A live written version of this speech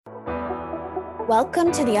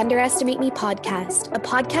Welcome to the Underestimate Me podcast, a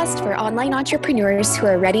podcast for online entrepreneurs who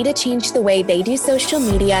are ready to change the way they do social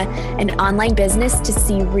media and online business to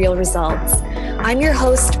see real results. I'm your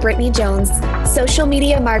host, Brittany Jones, social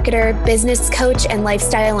media marketer, business coach, and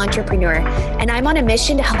lifestyle entrepreneur. And I'm on a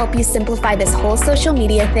mission to help you simplify this whole social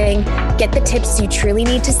media thing, get the tips you truly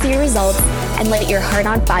need to see results, and light your heart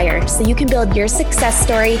on fire so you can build your success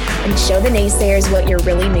story and show the naysayers what you're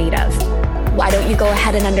really made of. Why don't you go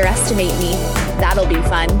ahead and underestimate me? That'll be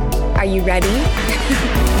fun. Are you ready?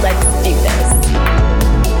 Let's do this.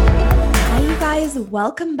 Hi, you guys.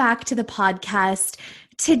 Welcome back to the podcast.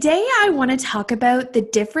 Today, I want to talk about the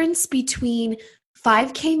difference between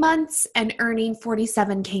 5K months and earning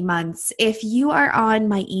 47K months. If you are on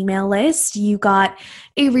my email list, you got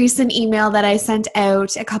a recent email that I sent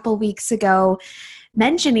out a couple weeks ago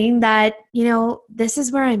mentioning that, this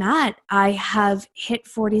is where I'm at. I have hit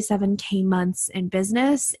 47K months in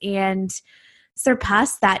business and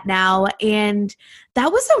surpassed that now. And that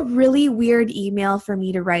was a really weird email for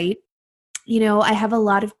me to write. I have a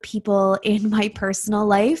lot of people in my personal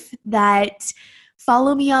life that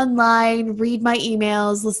follow me online, read my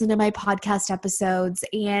emails, listen to my podcast episodes,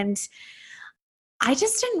 and I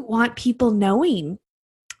just didn't want people knowing.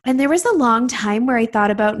 And there was a long time where I thought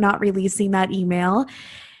about not releasing that email.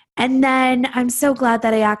 And then I'm so glad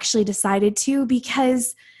that I actually decided to,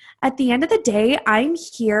 because at the end of the day, I'm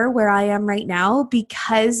here where I am right now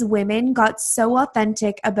because women got so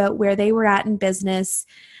authentic about where they were at in business,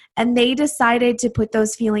 and they decided to put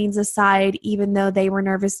those feelings aside, even though they were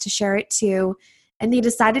nervous to share it too. And they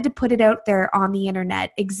decided to put it out there on the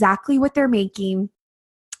internet, exactly what they're making,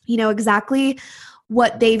 exactly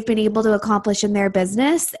what they've been able to accomplish in their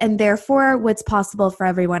business, and therefore what's possible for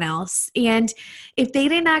everyone else. And if they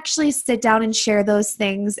didn't actually sit down and share those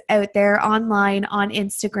things out there online on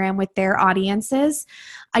Instagram with their audiences,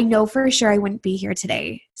 I know for sure I wouldn't be here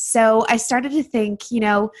today. So I started to think,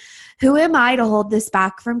 who am I to hold this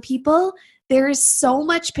back from people? There is so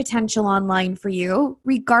much potential online for you,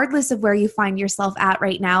 regardless of where you find yourself at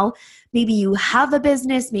right now. Maybe you have a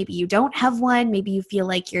business, maybe you don't have one, maybe you feel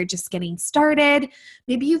like you're just getting started,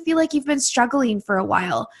 maybe you feel like you've been struggling for a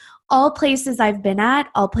while. All places I've been at,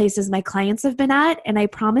 all places my clients have been at, and I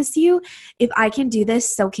promise you, if I can do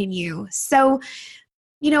this, so can you. So,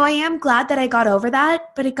 I am glad that I got over that,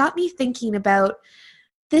 but it got me thinking about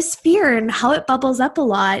this fear and how it bubbles up a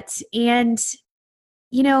lot. And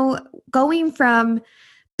going from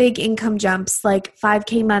big income jumps like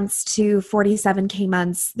 5K months to 47K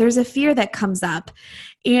months, there's a fear that comes up.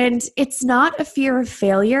 And it's not a fear of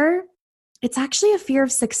failure. It's actually a fear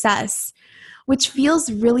of success, which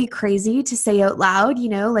feels really crazy to say out loud,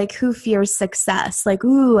 like who fears success? Like,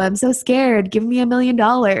 ooh, I'm so scared. Give me $1 million.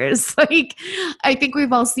 Like, I think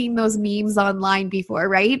we've all seen those memes online before,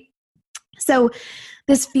 right? So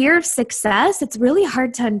this fear of success, it's really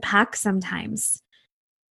hard to unpack sometimes.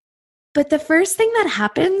 But the first thing that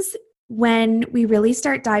happens when we really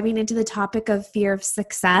start diving into the topic of fear of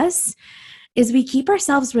success is we keep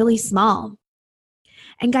ourselves really small.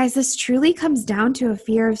 And guys, this truly comes down to a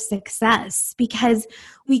fear of success because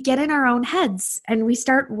we get in our own heads and we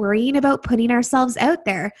start worrying about putting ourselves out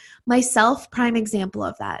there. Myself, prime example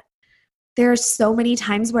of that. There are so many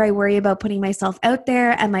times where I worry about putting myself out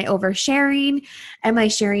there. Am I oversharing? Am I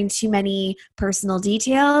sharing too many personal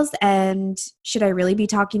details? And should I really be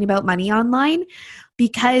talking about money online?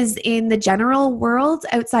 Because in the general world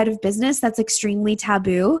outside of business, that's extremely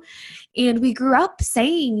taboo. And we grew up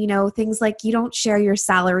saying, things like you don't share your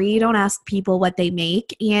salary, you don't ask people what they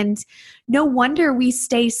make. And no wonder we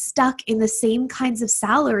stay stuck in the same kinds of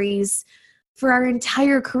salaries for our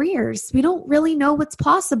entire careers. We don't really know what's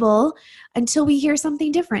possible until we hear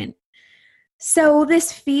something different. So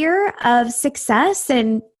this fear of success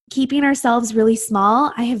and keeping ourselves really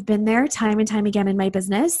small, I have been there time and time again in my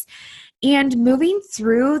business. And moving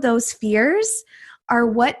through those fears are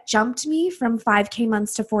what jumped me from 5K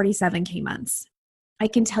months to 47K months. I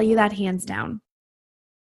can tell you that hands down.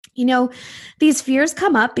 These fears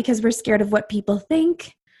come up because we're scared of what people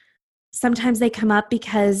think. Sometimes they come up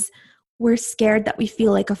because we're scared that we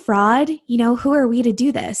feel like a fraud. Who are we to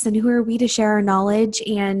do this? And who are we to share our knowledge?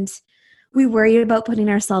 And we worry about putting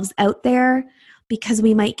ourselves out there because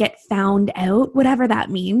we might get found out, whatever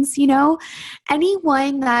that means.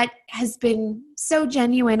 Anyone that has been so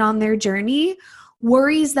genuine on their journey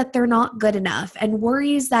worries that they're not good enough and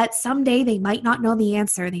worries that someday they might not know the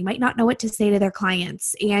answer. They might not know what to say to their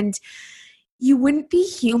clients. And you wouldn't be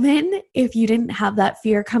human if you didn't have that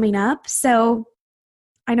fear coming up. So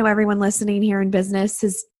I know everyone listening here in business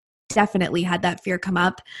has definitely had that fear come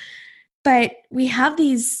up. But we have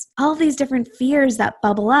all these different fears that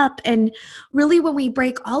bubble up. And really, when we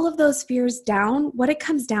break all of those fears down, what it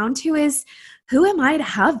comes down to is, who am I to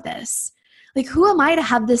have this? Like, who am I to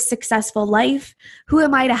have this successful life? Who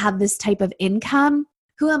am I to have this type of income?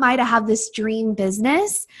 Who am I to have this dream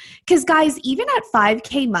business? Because guys, even at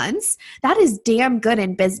 5K months, that is damn good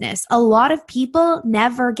in business. A lot of people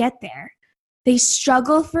never get there. They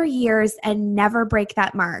struggle for years and never break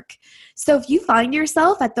that mark. So if you find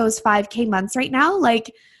yourself at those 5K months right now,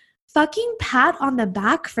 like, fucking pat on the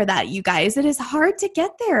back for that, you guys. It is hard to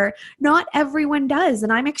get there. Not everyone does.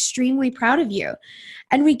 And I'm extremely proud of you.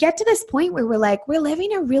 And we get to this point where we're like, we're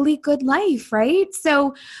living a really good life, right?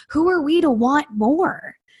 So who are we to want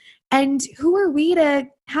more? And who are we to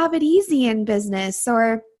have it easy in business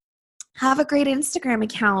or have a great Instagram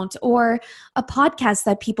account or a podcast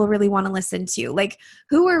that people really want to listen to? Like,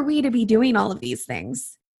 who are we to be doing all of these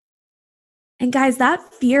things? And guys,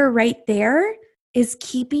 that fear right there is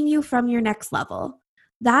keeping you from your next level.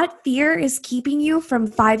 That fear is keeping you from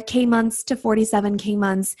 5K months to 47K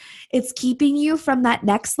months. It's keeping you from that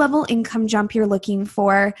next level income jump you're looking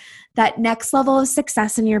for, that next level of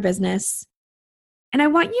success in your business. And I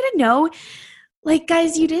want you to know, like,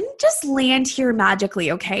 guys, you didn't just land here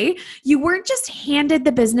magically, okay? You weren't just handed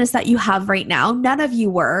the business that you have right now. None of you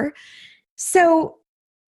were. So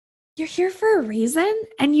you're here for a reason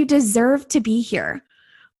and you deserve to be here.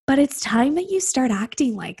 But it's time that you start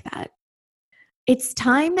acting like that. It's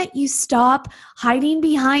time that you stop hiding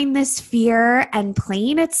behind this fear and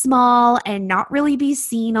playing it small and not really be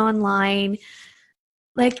seen online.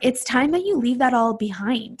 Like, it's time that you leave that all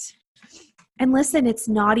behind. And listen, it's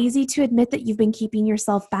not easy to admit that you've been keeping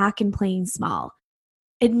yourself back and playing small.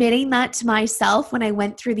 Admitting that to myself when I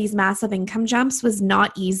went through these massive income jumps was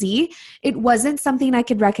not easy. It wasn't something I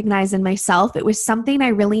could recognize in myself. It was something I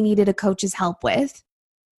really needed a coach's help with.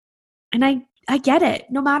 And I get it.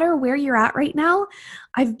 No matter where you're at right now,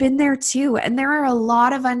 I've been there too. And there are a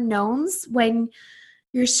lot of unknowns when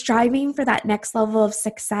you're striving for that next level of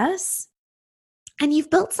success. And you've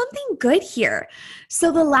built something good here.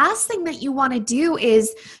 So the last thing that you want to do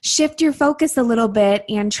is shift your focus a little bit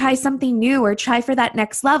and try something new or try for that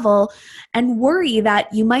next level and worry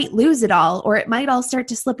that you might lose it all or it might all start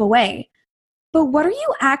to slip away. But what are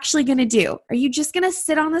you actually going to do? Are you just going to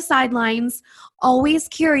sit on the sidelines, always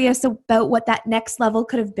curious about what that next level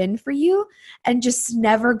could have been for you and just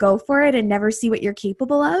never go for it and never see what you're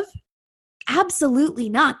capable of? Absolutely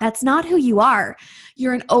not. That's not who you are.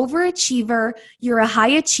 You're an overachiever. You're a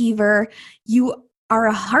high achiever. You are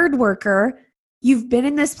a hard worker. You've been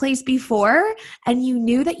in this place before and you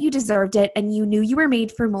knew that you deserved it and you knew you were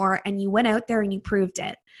made for more and you went out there and you proved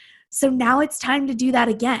it. So now it's time to do that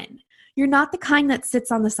again. You're not the kind that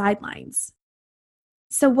sits on the sidelines.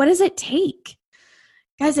 So what does it take?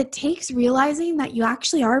 Guys, it takes realizing that you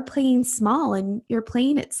actually are playing small and you're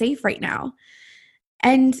playing it safe right now.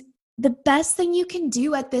 And the best thing you can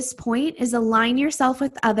do at this point is align yourself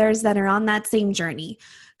with others that are on that same journey,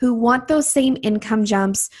 who want those same income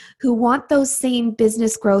jumps, who want those same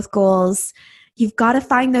business growth goals. You've got to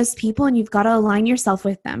find those people and you've got to align yourself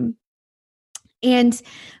with them. And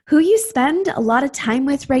who you spend a lot of time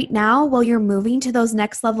with right now while you're moving to those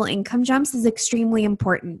next level income jumps is extremely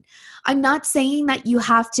important. I'm not saying that you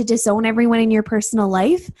have to disown everyone in your personal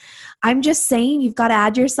life. I'm just saying you've got to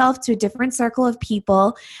add yourself to a different circle of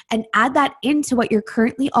people and add that into what you're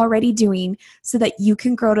currently already doing so that you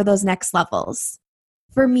can grow to those next levels.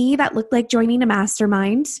 For me, that looked like joining a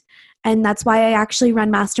mastermind. And that's why I actually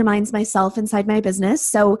run masterminds myself inside my business.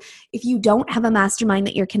 So if you don't have a mastermind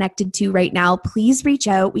that you're connected to right now, please reach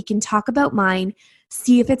out. We can talk about mine,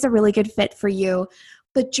 see if it's a really good fit for you.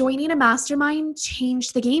 But joining a mastermind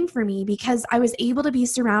changed the game for me because I was able to be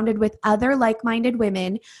surrounded with other like-minded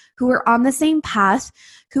women who were on the same path,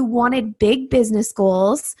 who wanted big business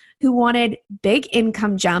goals, who wanted big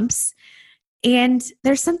income jumps. And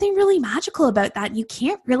there's something really magical about that. You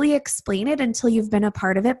can't really explain it until you've been a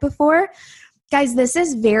part of it before. Guys, this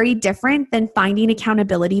is very different than finding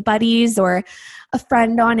accountability buddies or a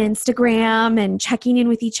friend on Instagram and checking in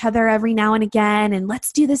with each other every now and again and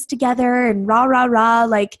let's do this together and rah, rah, rah.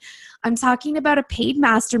 Like, I'm talking about a paid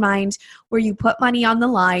mastermind where you put money on the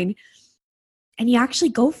line and you actually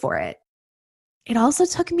go for it. It also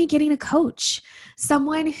took me getting a coach,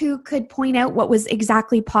 someone who could point out what was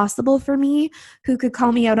exactly possible for me, who could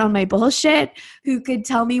call me out on my bullshit, who could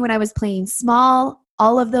tell me when I was playing small.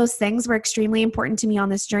 All of those things were extremely important to me on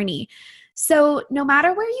this journey. So no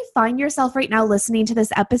matter where you find yourself right now listening to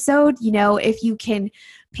this episode, you know, if you can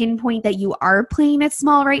pinpoint that you are playing it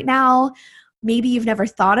small right now, maybe you've never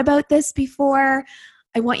thought about this before,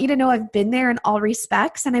 I want you to know I've been there in all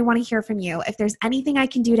respects, and I want to hear from you. If there's anything I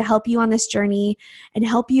can do to help you on this journey and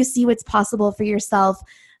help you see what's possible for yourself,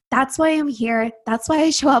 that's why I'm here. That's why I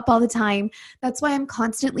show up all the time. That's why I'm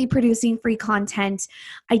constantly producing free content.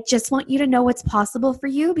 I just want you to know what's possible for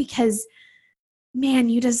you because, man,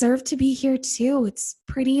 you deserve to be here too. It's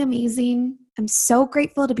pretty amazing. I'm so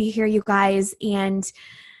grateful to be here, you guys. And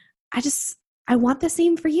I want the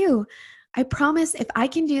same for you. I promise if I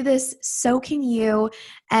can do this, so can you.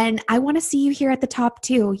 And I want to see you here at the top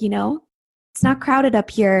too, you know? It's not crowded up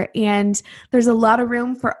here, and there's a lot of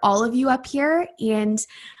room for all of you up here. And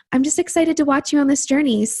I'm just excited to watch you on this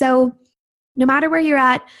journey. So no matter where you're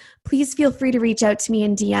at, please feel free to reach out to me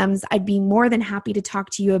in DMs. I'd be more than happy to talk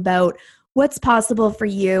to you about what's possible for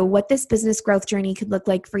you, what this business growth journey could look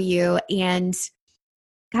like for you. And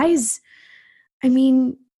guys, I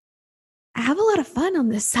mean, I have a lot of fun on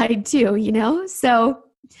this side too, you know? So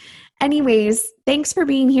anyways, thanks for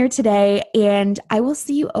being here today, and I will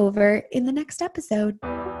see you over in the next episode.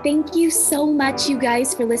 Thank you so much, you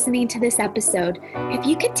guys, for listening to this episode. If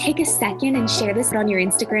you could take a second and share this on your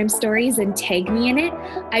Instagram stories and tag me in it,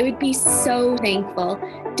 I would be so thankful.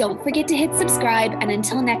 Don't forget to hit subscribe, and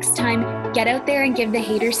until next time, get out there and give the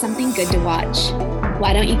haters something good to watch.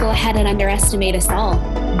 Why don't you go ahead and underestimate us all?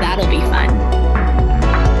 That'll be fun.